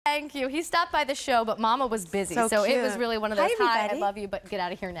thank you. He stopped by the show, but Mama was busy, so it was really one of those, hi, I love you, but get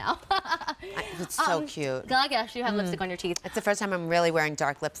out of here now. It's so cute. Gosh, you have lipstick on your teeth. It's the first time I'm really wearing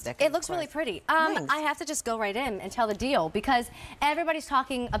dark lipstick. It looks really pretty. I have to just go right in and tell the deal because everybody's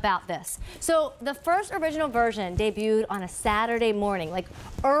talking about this. So the first original version debuted on a Saturday morning, like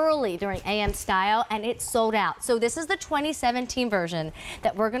early during AM style, and it sold out. So this is the 2017 version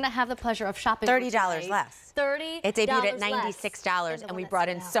that we're going to have the pleasure of shopping for $30 less. $30. It debuted at $96, and we brought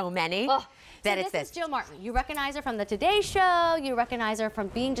in so many. That so this is Jill Martin. You recognize her from the Today Show. You recognize her from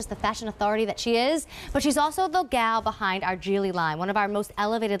being just the fashion authority that she is. But she's also the gal behind our G.I.L.I line, one of our most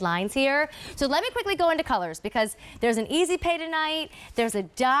elevated lines here. So let me quickly go into colors because there's an easy pay tonight. There's a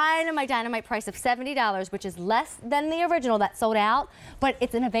dynamite price of $70, which is less than the original that sold out. But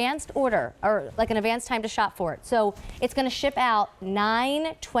it's an advanced order, or like an advanced time to shop for it. So it's going to ship out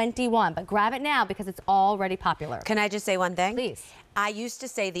 $9/21. But grab it now because it's already popular. Can I just say one thing? Please. I used to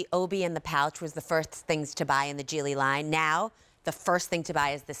say the obi and the pouch was the first things to buy in the G.I.L.I line. Now, the first thing to buy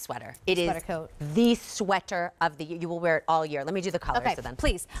is this sweater. It is the sweater of the year. You will wear it all year. Let me do the colors of them.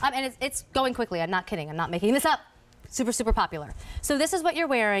 Please. And it's going quickly. I'm not kidding. I'm not making this up. Super, super popular. So this is what you're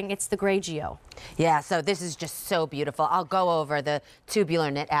wearing. It's the gray Geo. Yeah, so this is just so beautiful. I'll go over the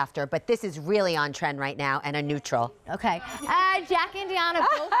tubular knit after, but this is really on trend right now and a neutral. Okay. Jackie and Deanna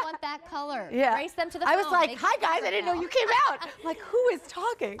both want that color. Yeah. Race them to the I phone. was like, hi guys, I didn't know you came out. I'm like, who is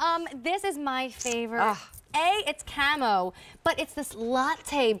talking? This is my favorite. It's camo, but it's this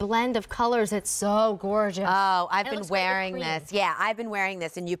latte blend of colors. It's so gorgeous. Oh, I've been wearing this. Yeah, I've been wearing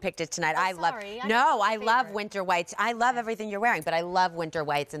this, and you picked it tonight. I love winter whites. I love everything you're wearing, but I love winter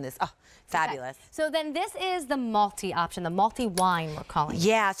whites in this. Oh, fabulous. Okay. So then this is the multi option, the multi wine we're calling it.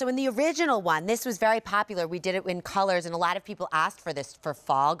 Yeah, so in the original one, this was very popular. We did it in colors, and a lot of people asked for this for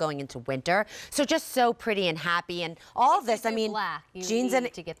fall going into winter. So just so pretty and happy, and all of this, I mean, black, jeans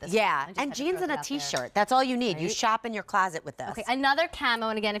and to get this and jeans and a t-shirt. That's all you need. Right? You shop in your closet with this. Okay, another camo,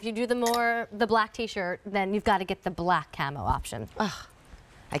 and again, if you do the black t-shirt, then you've got to get the black camo option.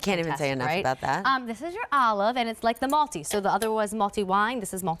 I can't even say enough about that. This is your olive, and it's like the multi. So the other was multi-wine.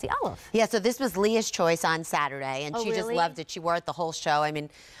 This is multi-olive. Yeah, so this was Leah's choice on Saturday, and she just loved it. She wore it the whole show. I mean,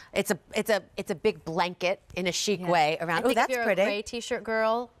 it's a big blanket in a chic way around. Oh, that's pretty. A gray t-shirt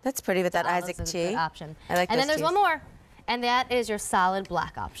girl. That's pretty with that Isaac T. Option. I like. And then there's one more, and that is your solid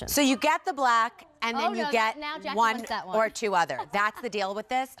black option. So you get the black. And then you get one or two other. That's the deal with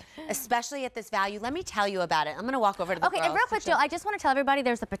this, especially at this value. Let me tell you about it. I'm going to walk over to the girls. And real quick, Jill, I just want to tell everybody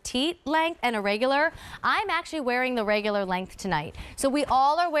there's a petite length and a regular. I'm actually wearing the regular length tonight. So we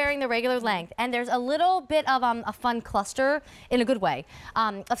all are wearing the regular length. And there's a little bit of a fun cluster, in a good way,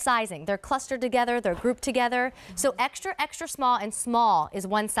 of sizing. They're clustered together. They're grouped together. So extra, extra small and small is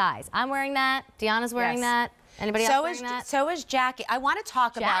one size. I'm wearing that. Deanna's wearing that. Anybody else wearing that? So is Jackie. I want to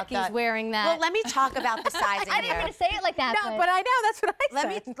talk about Jackie's wearing that. Well, let me talk about the sizing here. I didn't mean to say it like that. No, but I know. That's what I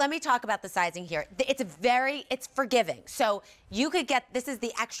said. Let me talk about the sizing here. It's forgiving. So you could get, this is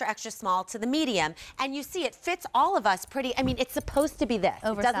the extra, extra small to the medium, and you see it fits all of us pretty. I mean, it's supposed to be this.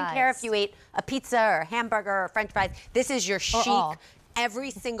 Oversized. It doesn't care if you ate a pizza or a hamburger or French fries. This is your chic.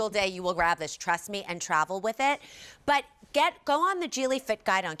 Every single day you will grab this, trust me, and travel with it. But go on the G.I.L.I Fit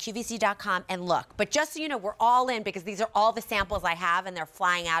Guide on QVC.com and look. But just so you know, we're all in because these are all the samples I have and they're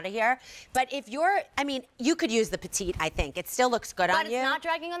flying out of here. But if you're, I mean, you could use the petite, I think. It still looks good on you. But it's not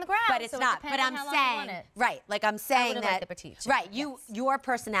dragging on the ground. But it's not. But I'm saying, right, like I'm saying that, the petite. Right, your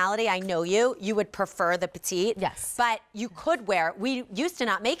personality, I know you would prefer the petite. Yes. But you could wear it. We used to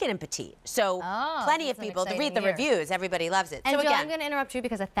not make it in petite. So plenty of people, to read the reviews, everybody loves it. And so Jill, I'm going to interrupt you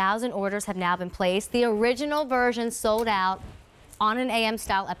because 1,000 orders have now been placed. The original version sold out on an AM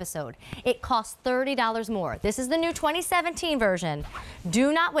style episode. It costs $30 more. This is the new 2017 version.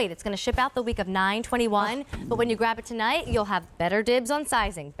 Do not wait. It's going to ship out the week of 9/21. But when you grab it tonight, you'll have better dibs on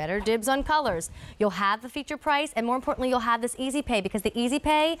sizing, better dibs on colors. You'll have the feature price, and more importantly, you'll have this easy pay because the easy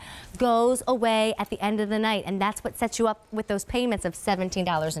pay goes away at the end of the night, and that's what sets you up with those payments of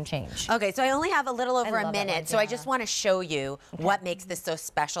 $17 and change. Okay, so I only have a little over a minute, so I just want to show you what makes this so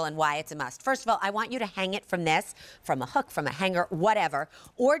special and why it's a must. First of all, I want you to hang it from this, from a hook, from a hanger, whatever,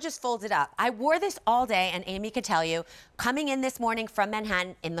 or just fold it up. I wore this all day, and Amy could tell you, coming in this morning from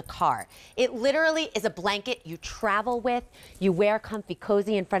Manhattan in the car. It literally is a blanket you travel with, you wear comfy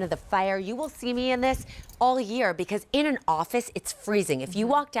cozy in front of the fire. You will see me in this all year because in an office, it's freezing. If you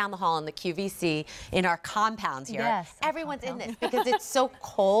walk down the hall in the QVC in our compounds here, everyone's in this because it's so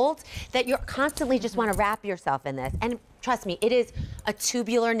cold that you constantly just want to wrap yourself in this. And trust me, it is a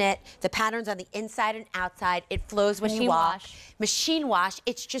tubular knit. The pattern's on the inside and outside. It flows when you walk. Machine wash.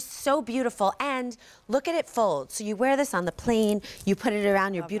 It's just so beautiful. And look at it fold. So you wear this on the plane. You put it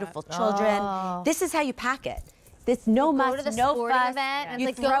around your beautiful children. Oh. This is how you pack it. This no muss, no fuss. Event, you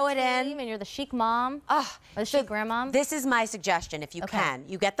like throw it in. And you're the chic mom. Oh, or the chic grandmom. This is my suggestion if you can.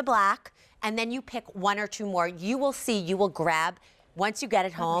 You get the black and then you pick 1 or 2 more. You will see, you will grab. Once you get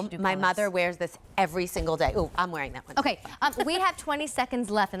it home, my mother wears this every single day. Oh, I'm wearing that one. Okay, we have 20 seconds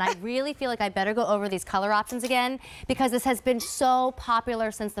left, and I really feel like I better go over these color options again because this has been so popular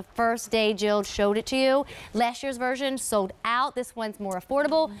since the first day Jill showed it to you. Last year's version sold out. This one's more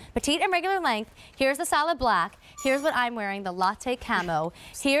affordable, petite and regular length. Here's the solid black. Here's what I'm wearing, the latte camo.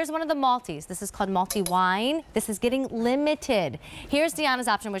 Here's one of the multis. This is called multi wine. This is getting limited. Here's Deanna's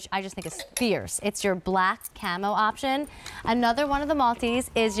option, which I just think is fierce. It's your black camo option. Another one of the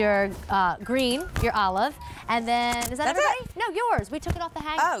multis is your green, your olive, and then is that everybody? It. No, yours. We took it off the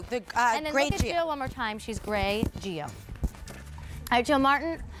hanger. Oh, the and then gray look at Jill one more time. She's gray, Gio. All right, Jill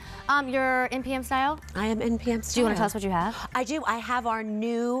Martin, you're NPM style. I am NPM style. Do you want to tell us what you have? I do. I have our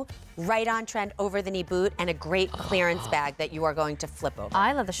new right on trend over the knee boot and a great clearance bag that you are going to flip over.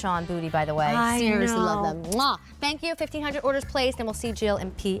 I love the Sean booty, by the way. I seriously know. love them. Mwah. Thank you. 1,500 orders placed, and we'll see Jill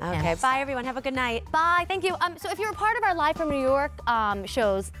in PM. Okay. Bye, everyone. Have a good night. Bye. Thank you. So if you were part of our Live from New York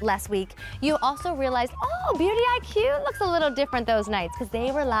shows last week, you also realized, oh, Beauty IQ looks a little different those nights because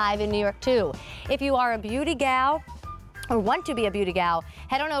they were live in New York too. If you are a beauty gal or want to be a beauty gal,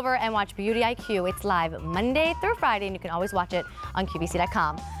 head on over and watch Beauty IQ. It's live Monday through Friday, and you can always watch it on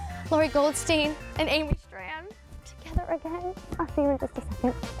QVC.com. Lori Goldstein and Amy Strand together again. I'll see you in just a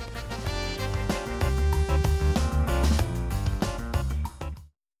second.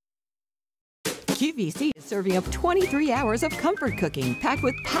 QVC is serving up 23 hours of comfort cooking packed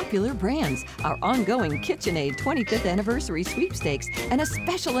with popular brands, our ongoing KitchenAid 25th Anniversary Sweepstakes, and a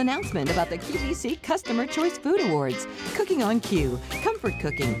special announcement about the QVC Customer Choice Food Awards. Cooking on Q, comfort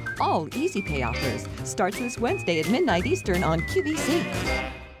cooking, all easy pay offers. Starts this Wednesday at midnight Eastern on QVC.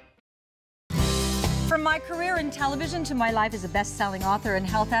 From my career in television to my life as a best-selling author and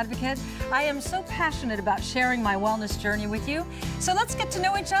health advocate, I am so passionate about sharing my wellness journey with you. So let's get to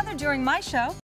know each other during my show.